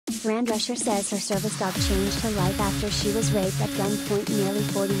Fran Drescher says her service dog changed her life after she was raped at gunpoint nearly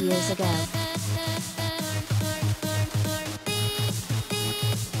 40 years ago.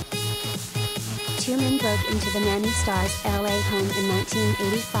 Two men broke into the Nanny star's LA home in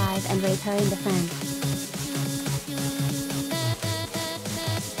 1985 and raped her and a friend.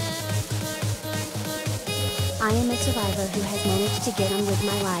 I am a survivor who has managed to get on with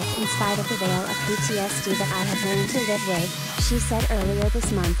my life in spite of the veil of PTSD that I have learned to live with, she said earlier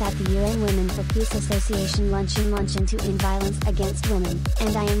this month at the UN Women for Peace Association Luncheon to end violence against women,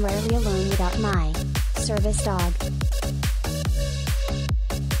 and I am rarely alone without my service dog.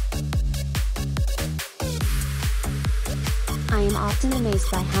 I am often amazed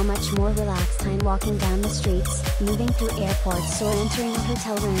by how much more relaxed I am walking down the streets, moving through airports or entering a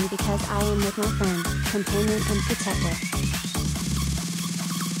hotel room because I am with my friend, companion and protector.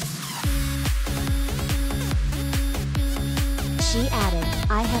 She added,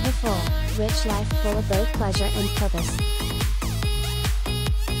 I have a full, rich life full of both pleasure and purpose.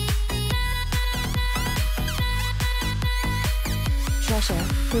 Drescher,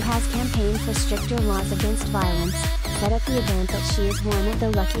 who has campaigned for stricter laws against violence, said at the event that she is one of the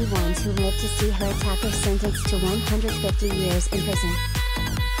lucky ones who lived to see her attacker sentenced to 150 years in prison.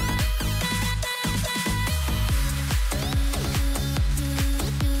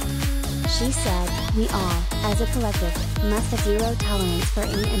 She said, we all, as a collective, must have zero tolerance for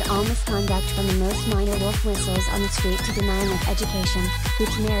any and all misconduct from the most minor wolf whistles on the street to denying of education, who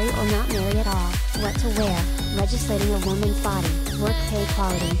to marry or not marry at all, what to wear, legislating a woman's body, work pay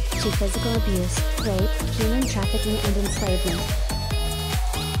equality, to physical abuse, rape, human trafficking and enslavement.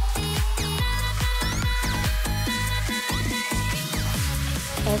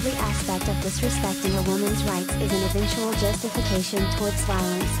 Every aspect of disrespecting a woman's rights is an eventual justification towards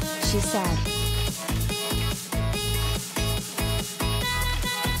violence, she said.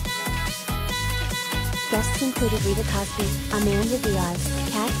 Guests included Rita Cosby, Amanda Diaz,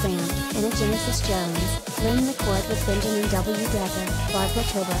 Kat Grant, Anna Genesis Jones, Lynn McCord with Benjamin W. Decker, Barbara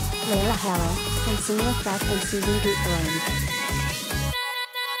Tober, Layla Harrell, Francine Frack and Susan Gutberg.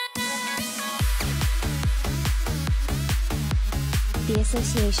 The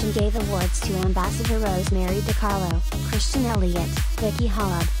association gave awards to Ambassador Rosemary DiCarlo, Christian Elliott, Vicky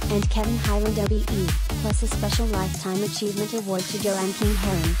Hollab, and Kevin Highland OBE, plus a special Lifetime Achievement Award to Joanne King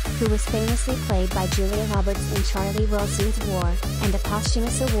Herring, who was famously played by Julia Roberts in Charlie Wilson's War, and a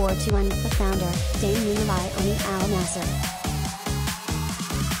posthumous award to UNFPA founder, Dame Nunalai Oni Al Nasser.